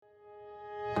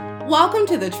Welcome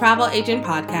to the Travel Agent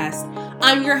Podcast.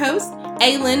 I'm your host,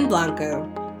 Aylin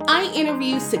Blanco. I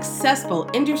interview successful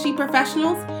industry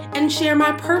professionals and share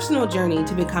my personal journey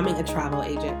to becoming a travel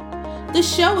agent. The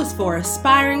show is for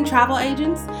aspiring travel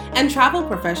agents and travel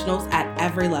professionals at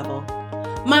every level.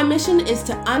 My mission is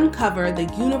to uncover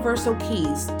the universal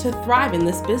keys to thrive in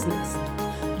this business.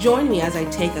 Join me as I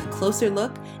take a closer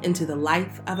look into the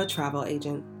life of a travel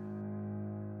agent.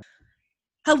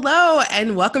 Hello,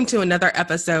 and welcome to another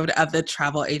episode of the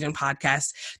Travel Agent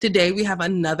Podcast. Today, we have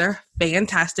another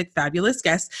fantastic, fabulous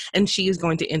guest, and she is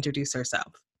going to introduce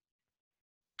herself.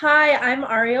 Hi, I'm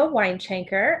Ariel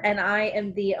Weinchenker, and I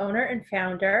am the owner and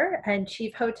founder and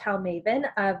chief hotel maven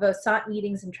of Vosant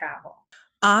Meetings and Travel.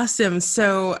 Awesome.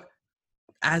 So,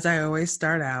 as I always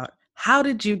start out, how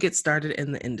did you get started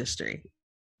in the industry?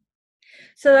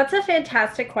 So that's a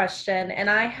fantastic question, and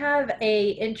I have a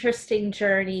interesting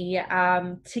journey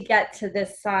to get to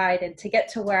this side and to get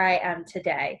to where I am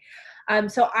today.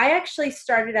 So I actually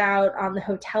started out on the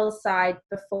hotel side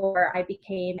before I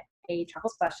became a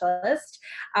travel specialist.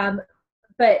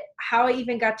 But how I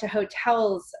even got to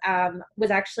hotels was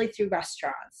actually through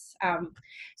restaurants.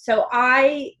 So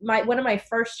one of my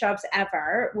first jobs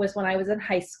ever was when I was in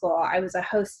high school. I was a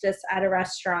hostess at a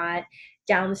restaurant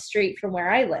down the street from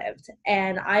where I lived.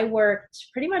 And I worked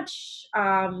pretty much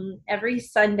every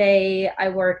Sunday. I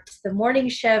worked the morning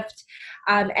shift.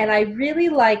 And I really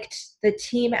liked the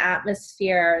team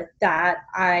atmosphere that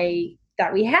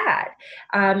we had.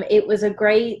 It was a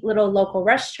great little local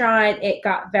restaurant. It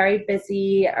got very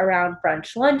busy around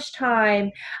brunch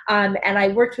lunchtime. And I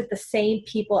worked with the same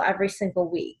people every single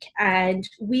week. And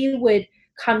we would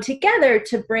come together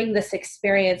to bring this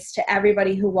experience to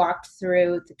everybody who walked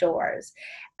through the doors.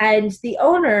 And the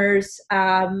owners,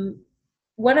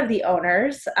 one of the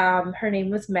owners, her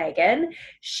name was Megan,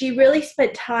 she really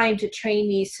spent time to train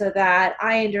me so that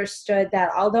I understood that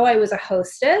although I was a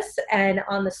hostess and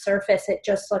on the surface it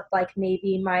just looked like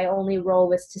maybe my only role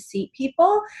was to seat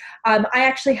people, I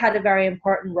actually had a very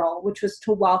important role, which was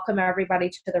to welcome everybody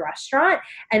to the restaurant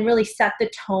and really set the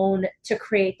tone to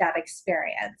create that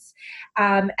experience.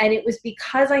 And it was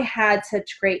because I had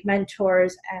such great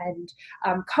mentors and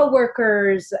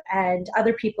coworkers and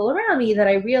other people around me that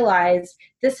I realized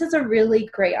this is a really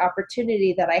great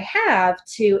opportunity that I have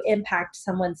to impact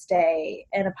someone's day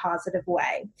in a positive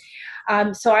way.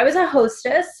 So I was a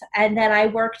hostess, and then I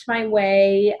worked my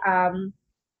way.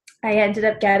 I ended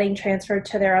up getting transferred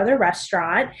to their other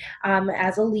restaurant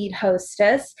as a lead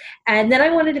hostess. And then I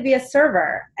wanted to be a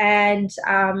server. And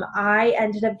I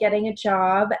ended up getting a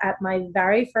job at my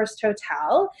very first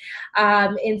hotel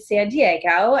in San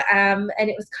Diego. And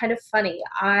it was kind of funny.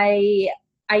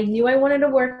 I knew I wanted to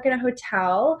work in a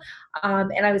hotel,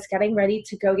 and I was getting ready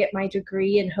to go get my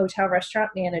degree in hotel restaurant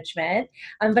management,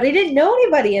 but I didn't know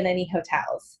anybody in any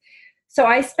hotels. So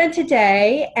I spent a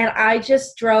day and I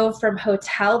just drove from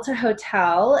hotel to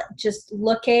hotel, just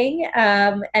looking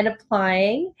and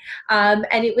applying. And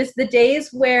it was the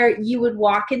days where you would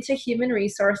walk into human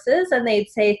resources and they'd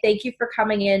say, "Thank you for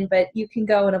coming in, but you can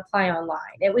go and apply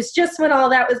online." It was just when all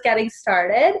that was getting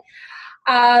started.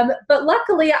 But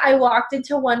luckily I walked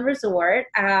into one resort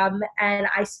and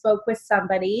I spoke with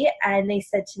somebody and they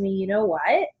said to me, "You know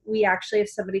what? We actually have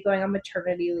somebody going on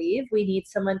maternity leave. We need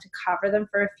someone to cover them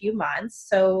for a few months.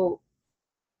 So,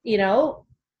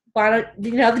 why don't,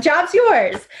 the job's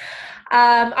yours."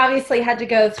 Obviously had to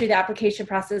go through the application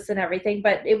process and everything,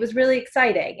 but it was really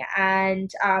exciting.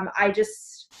 And I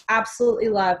just absolutely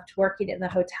loved working in the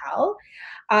hotel.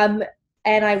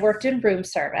 And I worked in room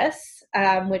service,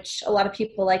 which a lot of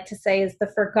people like to say is the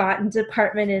forgotten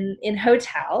department in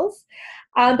hotels.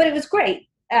 But it was great.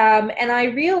 And I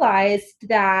realized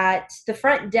that the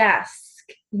front desk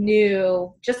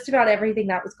knew just about everything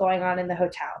that was going on in the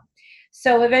hotel.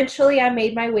 So eventually I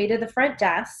made my way to the front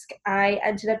desk. I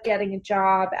ended up getting a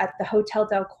job at the Hotel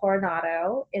del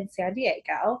Coronado in San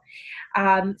Diego,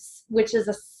 which is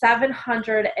a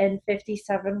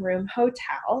 757 room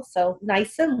hotel, so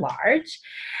nice and large.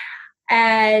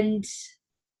 And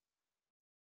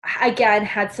again,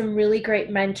 had some really great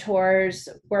mentors,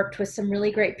 worked with some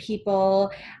really great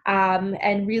people,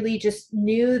 and really just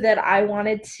knew that I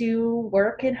wanted to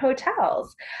work in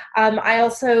hotels. I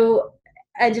also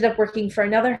ended up working for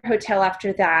another hotel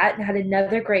after that and had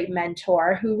another great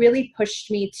mentor who really pushed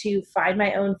me to find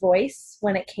my own voice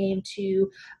when it came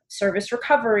to service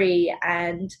recovery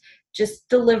and just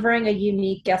delivering a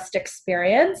unique guest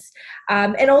experience.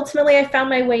 And ultimately, I found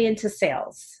my way into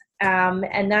sales.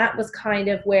 And that was kind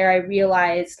of where I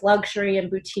realized luxury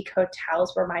and boutique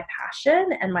hotels were my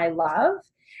passion and my love.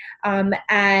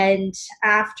 And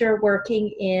after working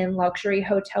in luxury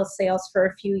hotel sales for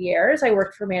a few years, I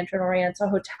worked for Mandarin Oriental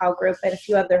Hotel Group and a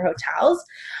few other hotels.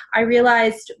 I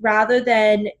realized rather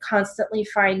than constantly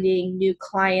finding new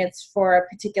clients for a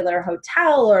particular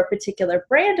hotel or a particular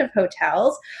brand of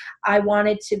hotels, I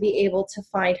wanted to be able to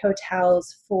find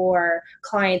hotels for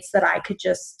clients that I could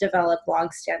just develop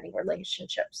long-standing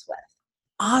relationships with.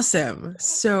 Awesome.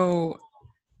 So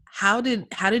how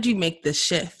did you make the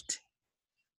shift?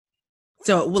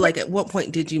 So, well, like, at what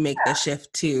point did you make the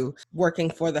shift to working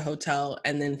for the hotel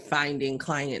and then finding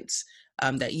clients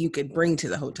that you could bring to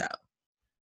the hotel?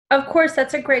 Of course,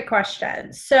 that's a great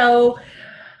question. So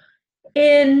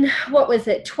in, what was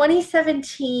it,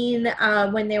 2017,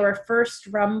 when there were first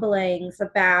rumblings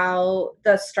about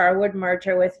the Starwood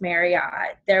merger with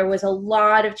Marriott, there was a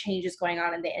lot of changes going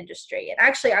on in the industry. And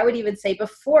actually, I would even say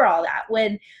before all that,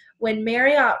 when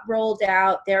Marriott rolled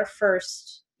out their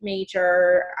first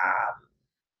major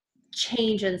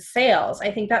change in sales, I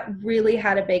think that really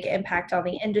had a big impact on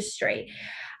the industry.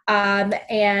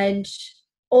 And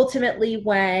ultimately,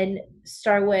 when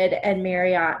Starwood and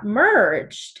Marriott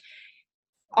merged,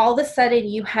 all of a sudden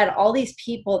you had all these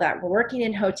people that were working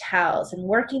in hotels and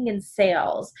working in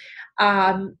sales.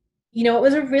 It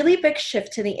was a really big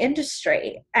shift to the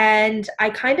industry. And I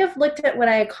kind of looked at what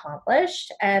I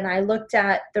accomplished, and I looked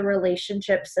at the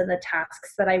relationships and the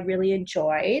tasks that I really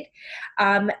enjoyed.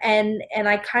 And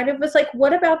I kind of was like,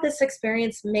 what about this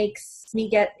experience makes me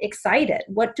get excited?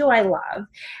 What do I love?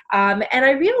 And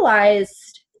I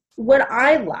realized what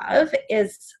I love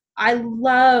is I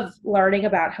love learning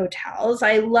about hotels.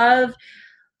 I love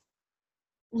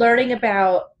learning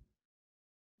about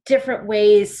different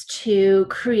ways to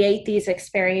create these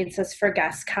experiences for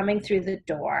guests coming through the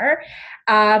door.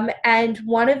 And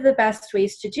one of the best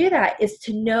ways to do that is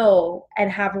to know and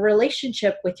have a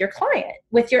relationship with your client,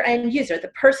 with your end user, the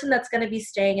person that's going to be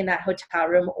staying in that hotel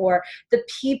room, or the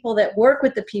people that work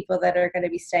with the people that are going to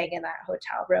be staying in that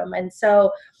hotel room. And so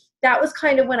that was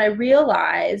kind of when I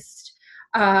realized,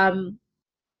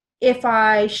 if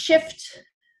I shift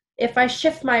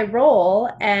my role,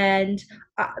 and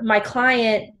my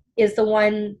client is the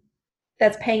one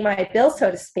that's paying my bill,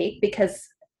 so to speak, because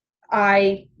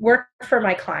I work for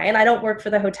my client, I don't work for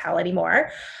the hotel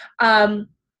anymore.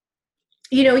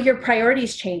 Your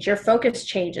priorities change, your focus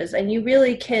changes, and you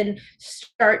really can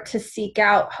start to seek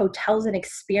out hotels and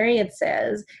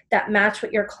experiences that match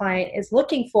what your client is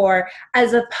looking for,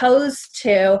 as opposed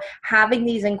to having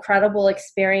these incredible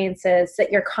experiences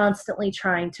that you're constantly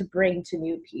trying to bring to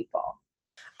new people.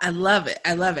 I love it.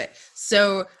 I love it.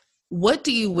 So, what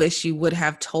do you wish you would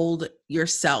have told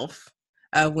yourself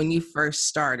when you first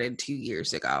started 2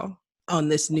 years ago on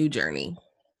this new journey?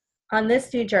 On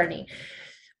this new journey.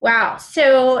 Wow.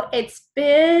 So I'd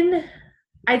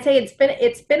say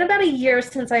it's been about a year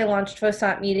since I launched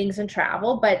Fosant Meetings and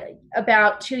Travel, but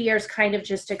about 2 years kind of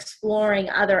just exploring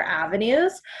other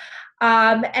avenues.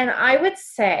 And I would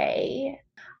say,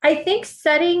 I think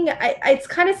it's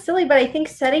kind of silly, but I think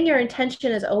setting your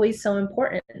intention is always so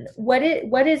important. What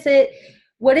is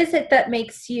it that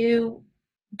makes you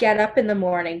get up in the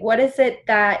morning? What is it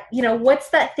that, what's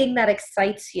that thing that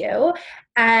excites you?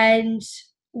 And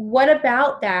what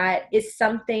about that is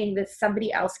something that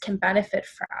somebody else can benefit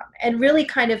from? And really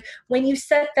kind of, when you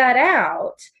set that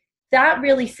out, that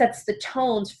really sets the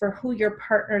tones for who your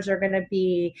partners are going to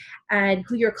be and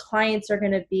who your clients are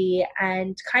going to be,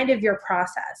 and kind of your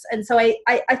process. And so I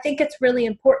think it's really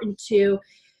important to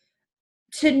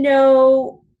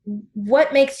know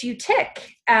what makes you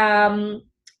tick, and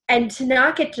to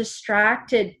not get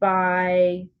distracted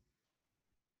by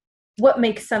what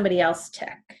makes somebody else tick.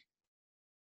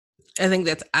 I think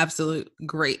that's absolute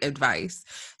great advice.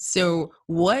 So,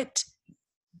 what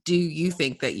do you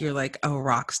think that you're like a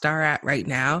rock star at right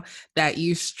now that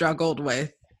you struggled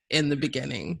with in the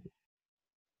beginning?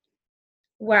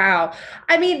 Wow.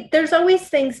 I mean, there's always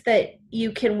things that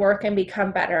you can work and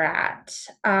become better at.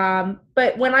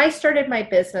 But when I started my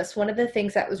business, one of the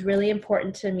things that was really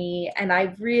important to me, and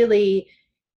I've really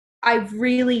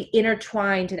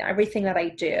intertwined in everything that I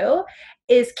do,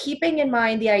 is keeping in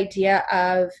mind the idea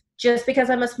of, just because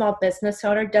I'm a small business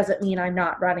owner doesn't mean I'm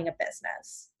not running a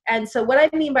business. And so what I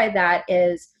mean by that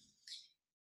is,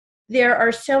 there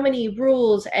are so many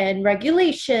rules and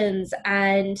regulations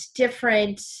and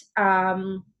different,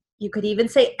 you could even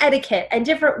say etiquette, and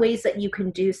different ways that you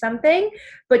can do something.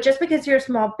 But just because you're a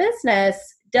small business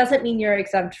doesn't mean you're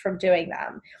exempt from doing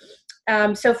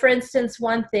them. So for instance,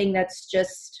 one thing that's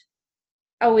just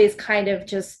always kind of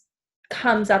just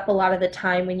comes up a lot of the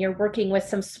time when you're working with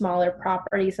some smaller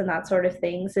properties and that sort of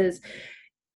things is,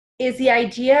 is the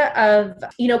idea of,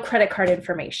 credit card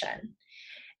information.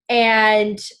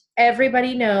 And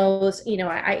everybody knows,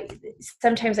 I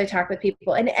sometimes I talk with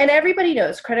people and everybody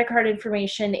knows credit card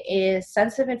information is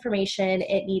sensitive information.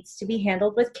 It needs to be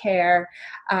handled with care.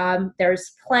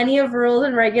 There's plenty of rules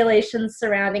and regulations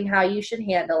surrounding how you should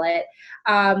handle it.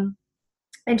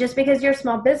 And just because you're a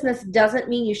small business doesn't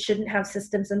mean you shouldn't have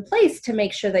systems in place to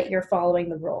make sure that you're following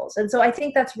the rules. And so I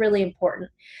think that's really important.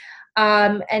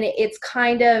 And it's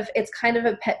kind of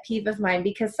a pet peeve of mine,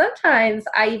 because sometimes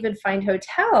I even find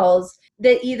hotels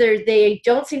that either they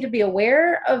don't seem to be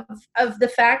aware of the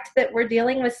fact that we're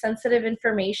dealing with sensitive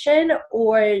information,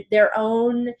 or their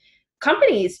own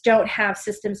companies don't have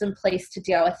systems in place to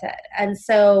deal with it. And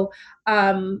so,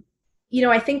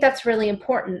 I think that's really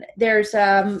important. There's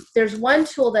one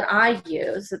tool that I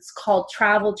use. It's called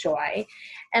TravelJoy.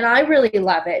 And I really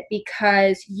love it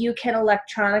because you can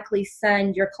electronically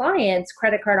send your clients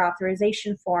credit card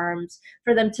authorization forms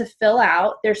for them to fill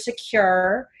out. They're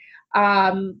secure.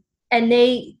 And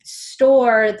they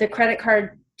store the credit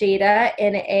card data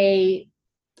in a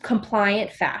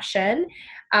compliant fashion.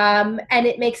 And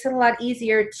it makes it a lot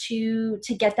easier to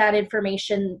get that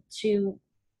information to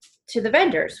the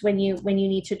vendors when you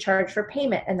need to charge for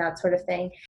payment and that sort of thing.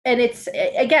 And it's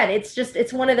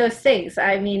one of those things.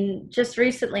 I mean, just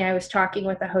recently I was talking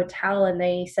with a hotel and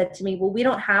they said to me, well, we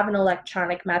don't have an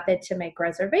electronic method to make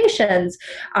reservations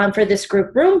for this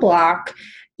group room block.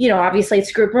 Obviously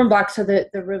it's group room block, so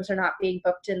the rooms are not being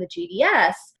booked in the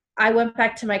GDS. I went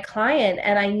back to my client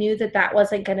and I knew that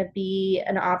wasn't going to be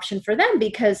an option for them,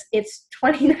 because it's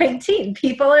 2019.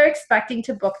 People are expecting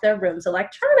to book their rooms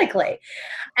electronically.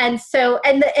 And so,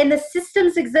 and the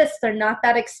systems exist. They're not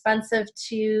that expensive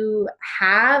to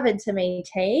have and to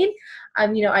maintain.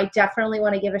 I definitely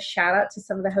want to give a shout out to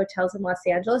some of the hotels in Los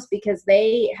Angeles, because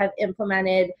they have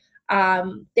implemented,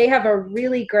 they have a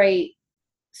really great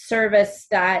service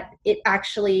that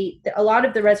a lot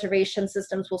of the reservation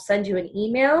systems will send you an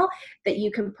email that you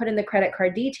can put in the credit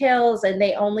card details, and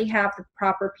they only have the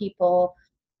proper people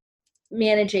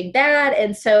managing that.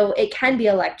 And so it can be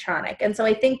electronic. And so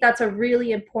I think that's a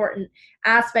really important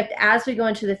aspect as we go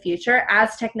into the future,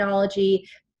 as technology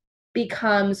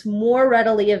becomes more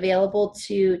readily available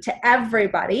to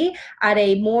everybody at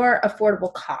a more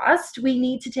affordable cost. We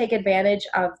need to take advantage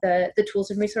of the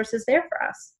tools and resources there for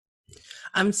us.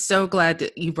 I'm so glad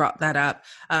that you brought that up.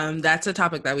 That's a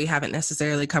topic that we haven't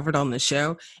necessarily covered on the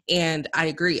show. And I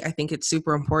agree. I think it's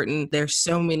super important. There's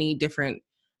so many different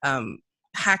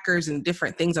hackers and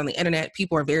different things on the internet.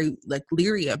 People are very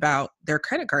leery about their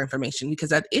credit card information,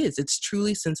 because it's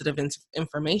truly sensitive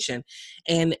information.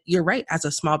 And you're right. As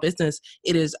a small business,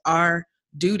 it is our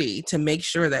duty to make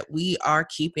sure that we are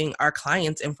keeping our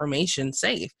clients' information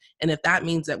safe. And if that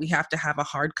means that we have to have a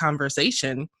hard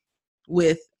conversation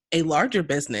with a larger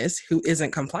business who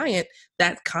isn't compliant,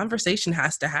 that conversation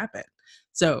has to happen.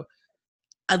 So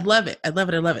I love it. I love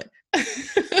it. I love it.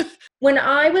 When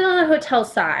I went on the hotel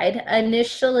side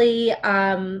initially,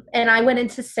 and I went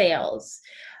into sales,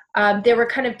 there were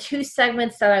kind of two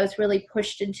segments that I was really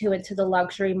pushed into the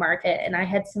luxury market. And I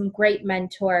had some great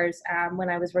mentors when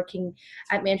I was working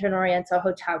at Mandarin Oriental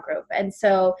Hotel Group. And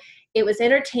so it was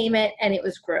entertainment and it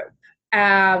was group.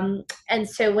 And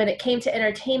so when it came to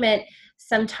entertainment,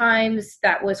 sometimes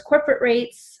that was corporate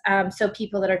rates. So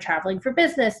people that are traveling for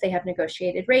business, they have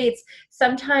negotiated rates.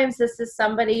 Sometimes this is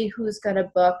somebody who's going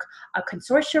to book a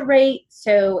consortia rate.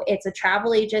 So it's a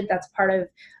travel agent that's part of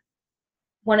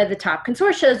one of the top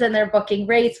consortias, and they're booking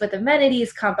rates with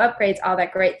amenities, comp upgrades, all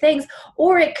that great things.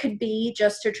 Or it could be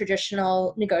just a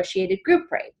traditional negotiated group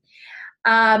rate.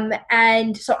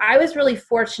 And so I was really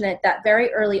fortunate that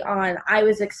very early on, I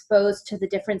was exposed to the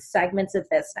different segments of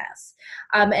business.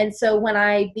 And so when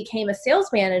I became a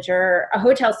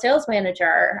hotel sales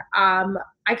manager,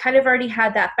 I kind of already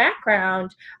had that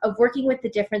background of working with the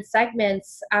different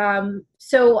segments.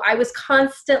 So I was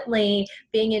constantly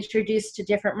being introduced to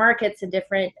different markets and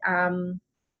different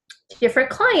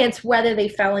clients, whether they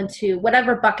fell into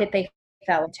whatever bucket they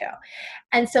fell into.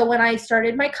 And so when I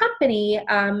started my company,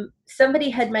 somebody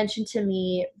had mentioned to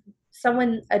me,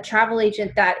 a travel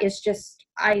agent that is just,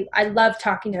 I love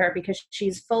talking to her because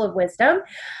she's full of wisdom.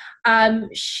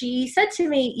 She said to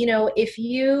me, if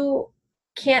you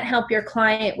can't help your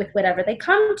client with whatever they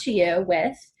come to you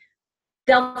with,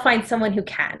 they'll find someone who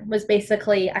can. Was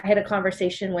basically, I had a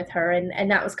conversation with her,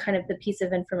 and that was kind of the piece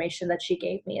of information that she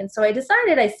gave me. And so I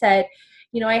decided, I said,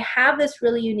 I have this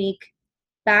really unique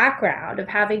background of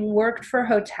having worked for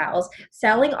hotels,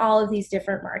 selling all of these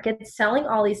different markets, selling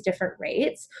all these different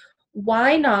rates.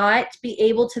 Why not be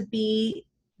able to be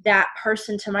that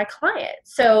person to my client?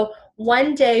 So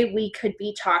one day we could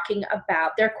be talking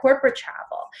about their corporate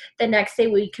travel. The next day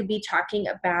we could be talking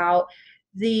about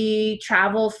the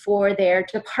travel for their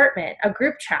department, a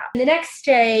group travel. The next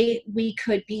day we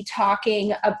could be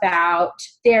talking about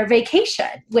their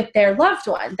vacation with their loved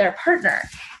one, their partner.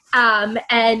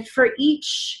 And for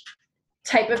each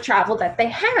type of travel that they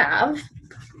have,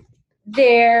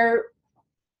 there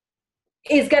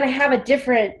is going to have a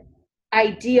different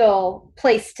ideal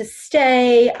place to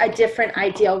stay, a different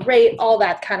ideal rate, all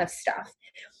that kind of stuff.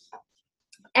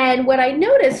 And what I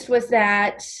noticed was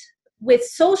that with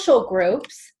social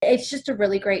groups, it's just a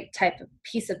really great type of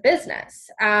piece of business.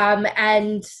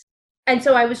 And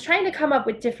so I was trying to come up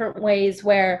with different ways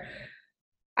where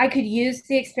I could use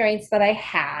the experience that I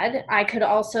had. I could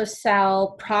also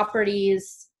sell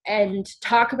properties and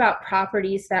talk about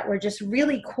properties that were just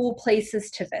really cool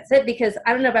places to visit, because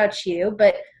I don't know about you,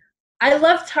 but I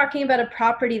love talking about a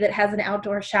property that has an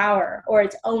outdoor shower or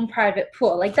its own private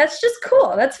pool. Like, that's just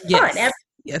cool. That's fun.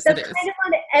 Yes, that's it is. kind of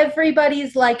on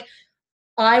everybody's, like,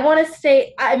 I want to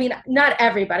stay, I mean, not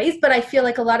everybody's, but I feel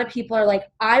like a lot of people are like,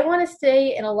 I want to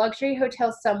stay in a luxury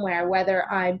hotel somewhere, whether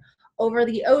I'm over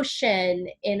the ocean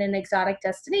in an exotic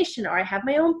destination, or I have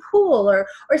my own pool, or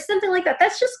something like that.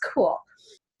 That's just cool.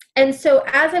 And so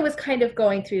as I was kind of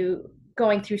going through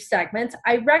segments,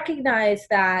 I recognized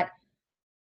that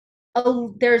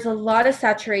there's a lot of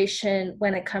saturation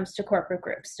when it comes to corporate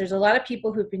groups. There's a lot of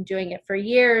people who've been doing it for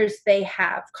years. They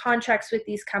have contracts with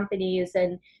these companies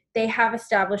and they have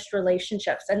established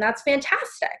relationships, and that's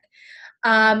fantastic.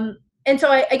 And so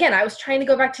I was trying to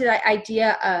go back to that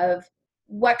idea of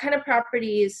what kind of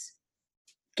properties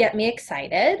get me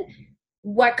excited,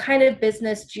 what kind of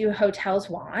business do hotels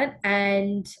want,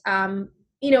 and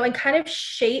and kind of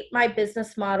shape my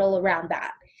business model around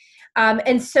that.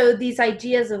 And so these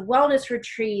ideas of wellness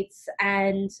retreats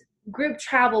and group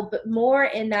travel, but more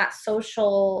in that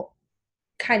social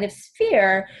kind of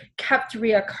sphere, kept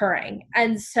reoccurring.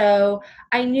 And so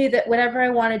I knew that whatever I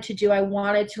wanted to do, I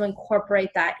wanted to incorporate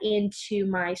that into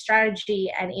my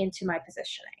strategy and into my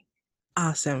positioning.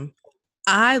 Awesome.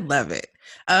 I love it.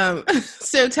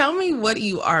 So tell me what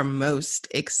you are most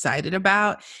excited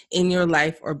about in your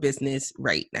life or business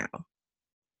right now.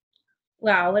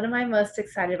 Wow, what am I most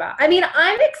excited about? I mean,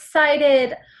 I'm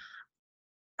excited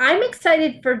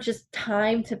for just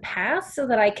time to pass so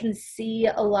that I can see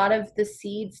a lot of the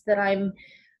seeds that I'm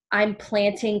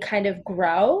planting kind of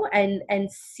grow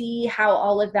and see how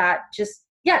all of that just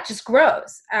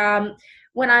grows.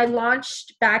 When I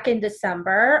launched back in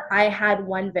December, I had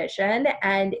one vision,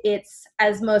 and it's,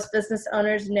 as most business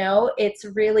owners know, it's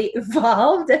really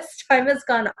evolved as time has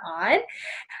gone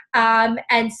on.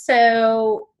 And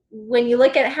so when you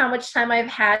look at how much time I've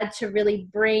had to really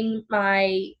bring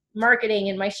my marketing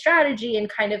and my strategy and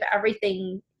kind of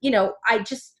everything,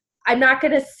 I'm not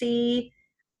going to see,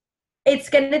 it's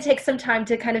going to take some time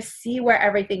to kind of see where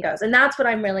everything goes. And that's what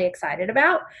I'm really excited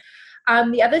about.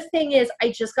 The other thing is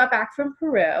I just got back from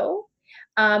Peru.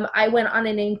 I went on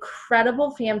an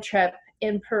incredible fam trip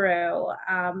in Peru.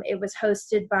 It was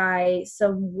hosted by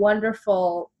some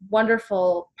wonderful,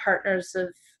 wonderful partners of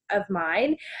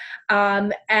mine.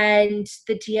 And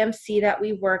the DMC that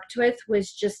we worked with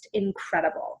was just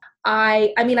incredible.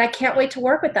 I mean, I can't wait to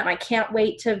work with them. I can't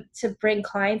wait to bring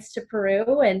clients to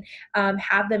Peru and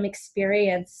have them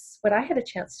experience what I had a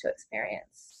chance to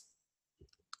experience.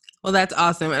 Well, that's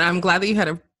awesome. And I'm glad that you had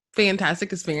a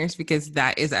fantastic experience, because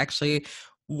that is actually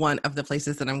one of the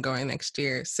places that I'm going next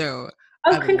year. So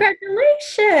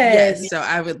congratulations. Yes. So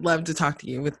I would love to talk to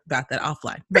you about that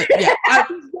offline. But yeah,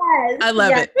 I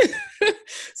love it.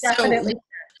 Definitely.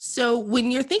 So when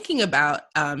you're thinking about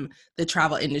the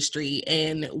travel industry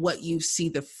and what you see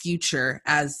the future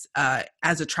as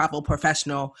a travel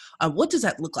professional, what does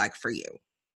that look like for you?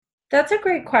 That's a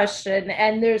great question.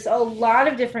 And there's a lot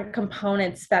of different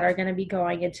components that are going to be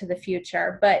going into the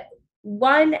future. But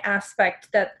one aspect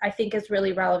that I think is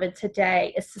really relevant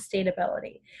today is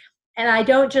sustainability. And I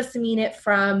don't just mean it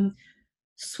from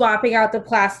swapping out the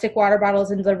plastic water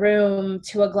bottles in the room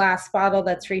to a glass bottle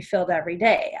that's refilled every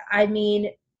day. I mean,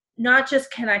 not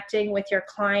just connecting with your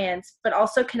clients, but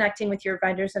also connecting with your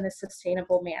vendors in a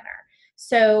sustainable manner.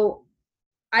 So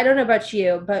I don't know about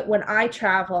you, but when I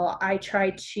travel, I try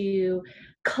to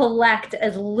collect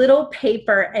as little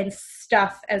paper and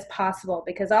stuff as possible,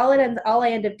 because all I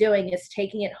end up doing is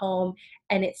taking it home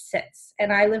and it sits.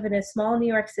 And I live in a small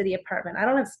New York City apartment. I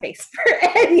don't have space for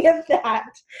any of that.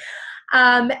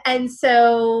 And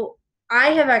so I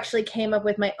have actually come up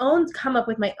with my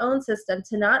own system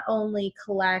to not only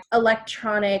collect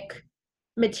electronic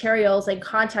materials and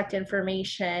contact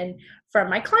information from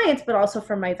my clients, but also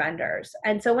from my vendors.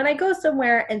 And so when I go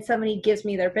somewhere and somebody gives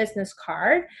me their business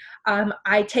card,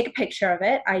 I take a picture of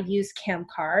it. I use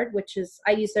Camcard, which is,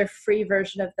 I use their free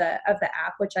version of the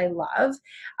app, which I love.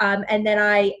 And then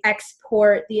I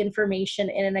export the information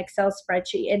in an Excel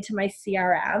spreadsheet into my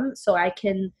CRM so I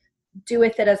can do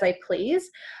with it as I please.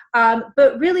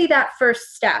 But really that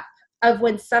first step of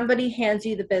when somebody hands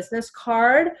you the business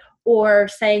card or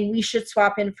saying we should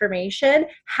swap information,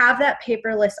 have that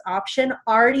paperless option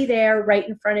already there right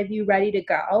in front of you, ready to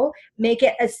go. Make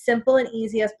it as simple and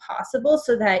easy as possible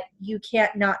so that you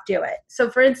can't not do it.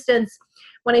 So for instance,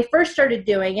 when I first started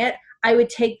doing it, I would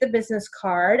take the business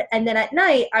card, and then at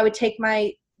night I would take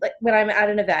my, like when I'm at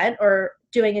an event or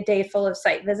doing a day full of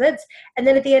site visits. And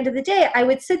then at the end of the day, I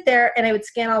would sit there and I would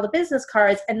scan all the business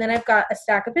cards. And then I've got a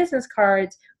stack of business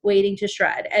cards waiting to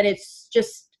shred. And it's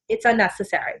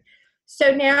unnecessary.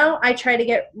 So now I try to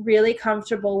get really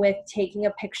comfortable with taking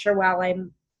a picture while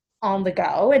I'm on the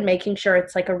go and making sure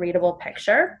it's like a readable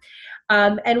picture.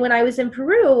 And when I was in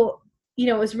Peru,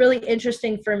 it was really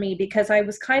interesting for me because I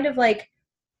was kind of like,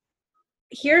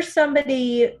 here's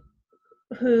somebody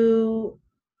who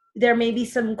there may be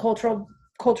some cultural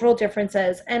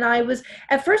differences. And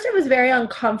at first I was very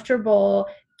uncomfortable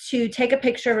to take a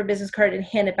picture of a business card and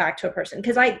hand it back to a person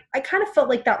because I kind of felt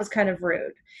like that was kind of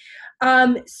rude.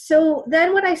 So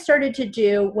then what I started to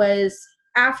do was,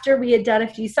 after we had done a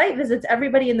few site visits,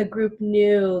 everybody in the group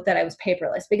knew that I was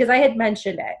paperless because I had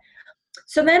mentioned it.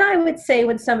 So then I would say,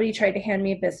 when somebody tried to hand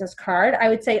me a business card, I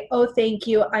would say, oh, thank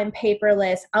you, I'm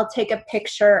paperless. I'll take a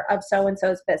picture of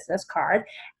so-and-so's business card.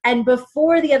 And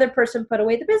before the other person put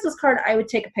away the business card, I would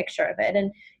take a picture of it.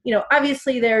 And,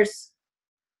 obviously there's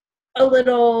a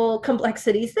little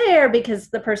complexities there because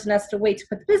the person has to wait to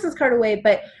put the business card away.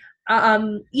 But,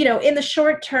 in the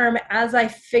short term, as I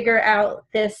figure out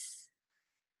this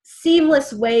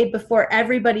seamless way before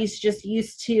everybody's just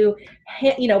used to,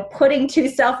 putting two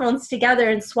cell phones together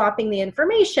and swapping the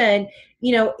information,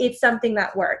 it's something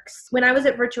that works. When I was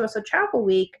at Virtuoso Travel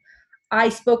Week, I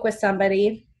spoke with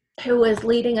somebody who was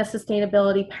leading a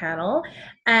sustainability panel,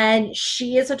 and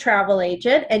she is a travel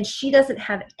agent and she doesn't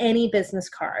have any business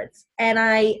cards. And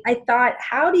I thought,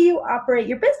 how do you operate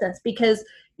your business? Because,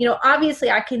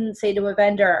 obviously I can say to a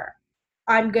vendor,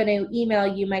 I'm going to email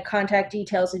you my contact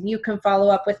details and you can follow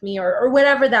up with me, or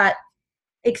whatever that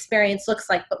experience looks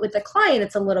like. But with the client,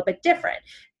 it's a little bit different.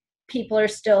 People are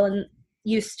still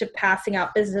used to passing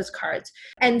out business cards.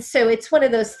 And so it's one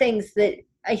of those things that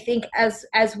I think as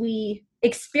we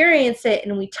experience it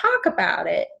and we talk about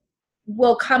it,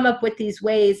 we'll come up with these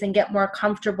ways and get more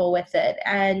comfortable with it.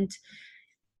 And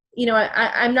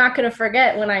I'm not going to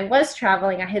forget, when I was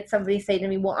traveling, I had somebody say to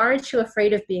me, well, aren't you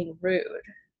afraid of being rude?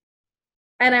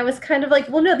 And I was kind of like,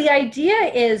 well, no, the idea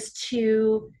is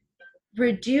to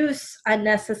reduce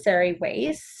unnecessary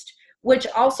waste, which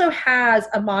also has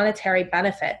a monetary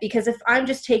benefit. Because if I'm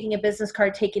just taking a business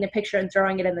card, taking a picture and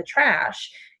throwing it in the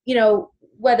trash,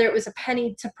 whether it was a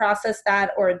penny to process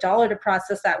that or $1 to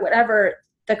process that, whatever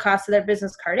the cost of their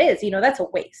business card is, that's a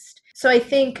waste. So I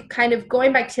think kind of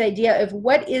going back to the idea of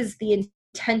what is the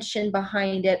intention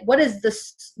behind it, what is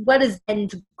the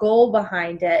end goal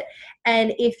behind it,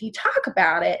 and if you talk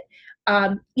about it,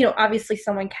 obviously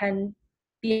someone can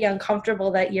be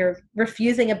uncomfortable that you're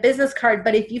refusing a business card,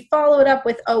 but if you follow it up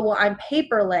with, oh, well, I'm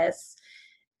paperless,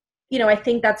 I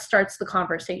think that starts the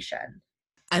conversation.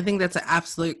 I think that's an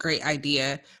absolute great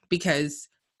idea because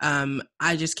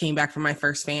I just came back from my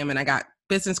first FAM and I got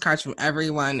business cards from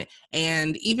everyone.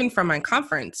 And even from my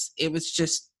conference, it was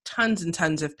just tons and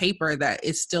tons of paper that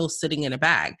is still sitting in a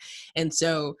bag. And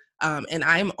so, and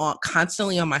I'm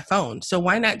constantly on my phone. So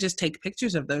why not just take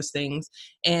pictures of those things?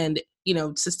 And,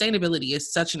 sustainability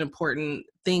is such an important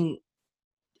thing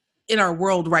in our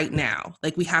world right now.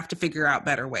 Like, we have to figure out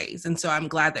better ways. And so I'm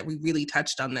glad that we really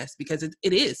touched on this because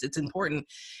it's important.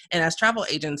 And as travel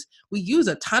agents, we use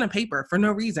a ton of paper for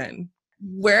no reason.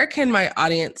 Where can my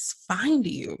audience find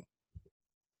you?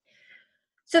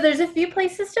 So there's a few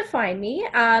places to find me.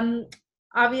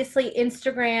 Obviously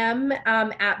Instagram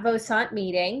at Vosant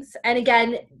Meetings. And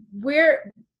again,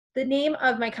 the name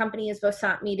of my company is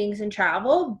Vosant Meetings and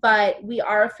Travel, but we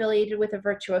are affiliated with a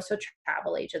Virtuoso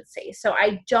travel agency. So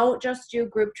I don't just do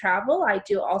group travel. I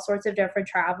do all sorts of different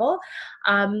travel,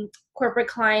 corporate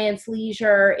clients,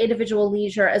 leisure, individual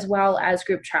leisure, as well as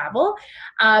group travel.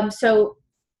 So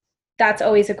that's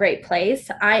always a great place.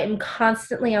 I am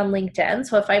constantly on LinkedIn.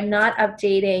 So if I'm not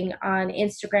updating on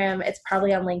Instagram, it's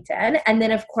probably on LinkedIn. And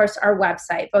then, of course, our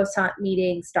website,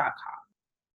 vosantmeetings.com.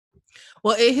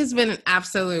 Well, it has been an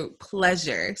absolute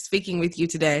pleasure speaking with you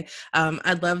today.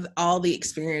 I love all the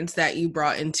experience that you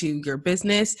brought into your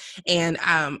business, and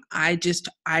I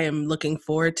am looking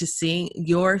forward to seeing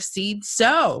your seed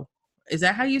sow. Is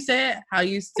that how you say it? How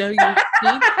you sow your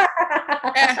seed?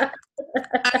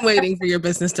 I'm waiting for your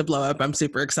business to blow up. I'm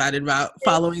super excited about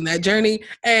following that journey,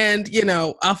 and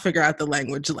I'll figure out the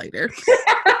language later.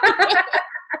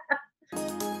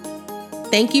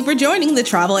 Thank you for joining the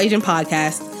Travel Agent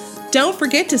Podcast. Don't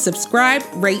forget to subscribe,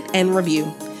 rate, and review.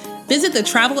 Visit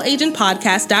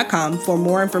thetravelagentpodcast.com for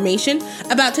more information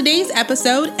about today's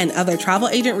episode and other travel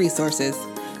agent resources.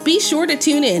 Be sure to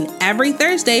tune in every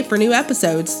Thursday for new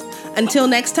episodes. Until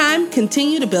next time,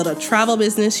 continue to build a travel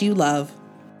business you love.